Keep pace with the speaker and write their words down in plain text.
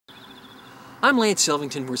I'm Lance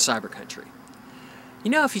Yelvington with Cyber Country.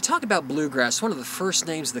 You know, if you talk about bluegrass, one of the first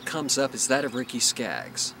names that comes up is that of Ricky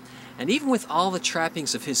Skaggs. And even with all the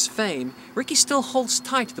trappings of his fame, Ricky still holds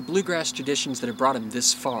tight to the bluegrass traditions that have brought him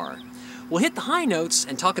this far. We'll hit the high notes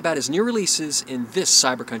and talk about his new releases in this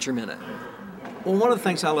Cyber Country Minute. Well, one of the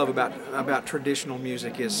things I love about traditional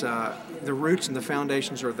music is the roots and the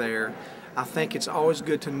foundations are there. I think it's always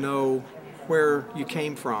good to know where you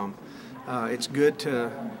came from. It's good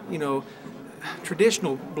to,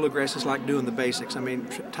 traditional bluegrass is like doing the basics. I mean,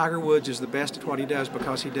 Tiger Woods is the best at what he does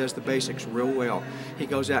because he does the basics real well. He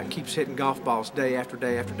goes out and keeps hitting golf balls day after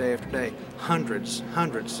day after day after day. Hundreds,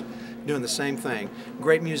 doing the same thing.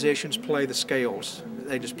 Great musicians play the scales.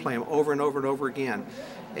 They just play them over and over and over again.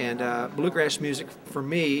 And bluegrass music, for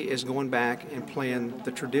me, is going back and playing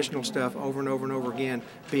the traditional stuff over and over and over again,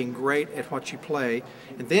 being great at what you play,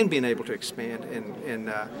 and then being able to expand and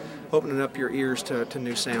opening up your ears to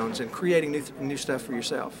new sounds and creating new stuff for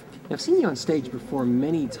yourself. I've seen you on stage before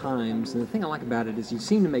many times, and the thing I like about it is you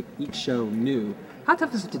seem to make each show new. How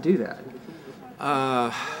tough is it to do that?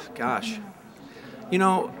 Gosh.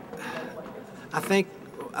 I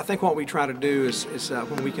think what we try to do is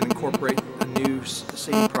when we can incorporate a new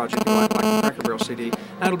CD project like the Cracker Barrel CD.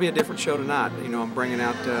 That'll be a different show tonight. I'm bringing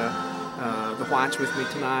out the Whites with me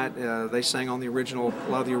tonight. They sang on a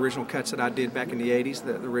lot of the original cuts that I did back in the '80s,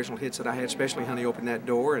 the original hits that I had, especially "Honey, Open That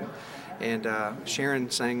Door," and Sharon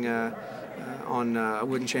sang on "I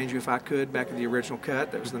Wouldn't Change You If I Could" back in the original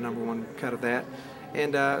cut. That was the #1 cut of that,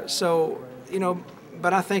 and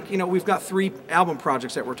But I think, we've got 3 album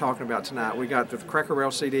projects that we're talking about tonight. We got the Cracker Barrel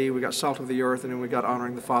CD, we got Salt of the Earth, and then we got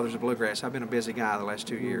Honoring the Fathers of Bluegrass. I've been a busy guy the last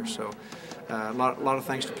 2 years, so a lot of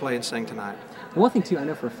things to play and sing tonight. One thing, too, I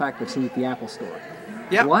know for a fact I've seen you at the Apple Store.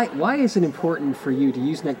 Yeah. Why is it important for you to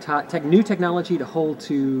use new technology to hold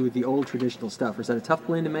to the old traditional stuff? Or is that a tough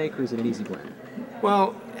blend to make, or is it an easy blend?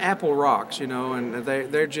 Well, Apple rocks, and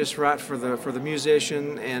they're just right for the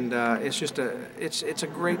musician, and it's a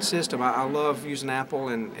great system. I love using Apple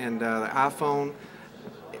and the iPhone.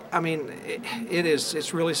 I mean,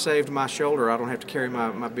 it's really saved my shoulder. I don't have to carry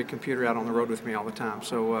my big computer out on the road with me all the time.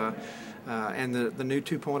 So. And the new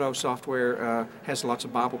 2.0 software has lots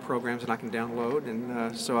of Bible programs that I can download,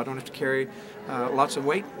 and so I don't have to carry lots of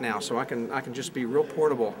weight now. So I can just be real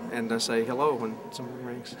portable and say hello when someone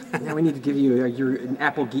rings. Now we need to give you your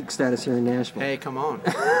Apple geek status here in Nashville. Hey, come on!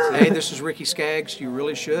 Hey, this is Ricky Skaggs. You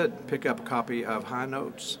really should pick up a copy of High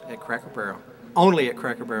Notes at Cracker Barrel, only at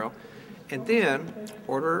Cracker Barrel, and then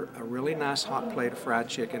order a really nice hot plate of fried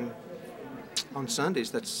chicken on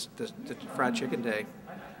Sundays. That's the fried chicken day.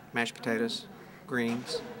 Mashed potatoes,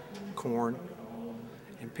 greens, corn,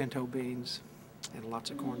 and pinto beans, and lots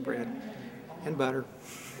of cornbread, and butter,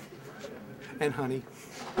 and honey,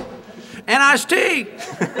 and iced tea.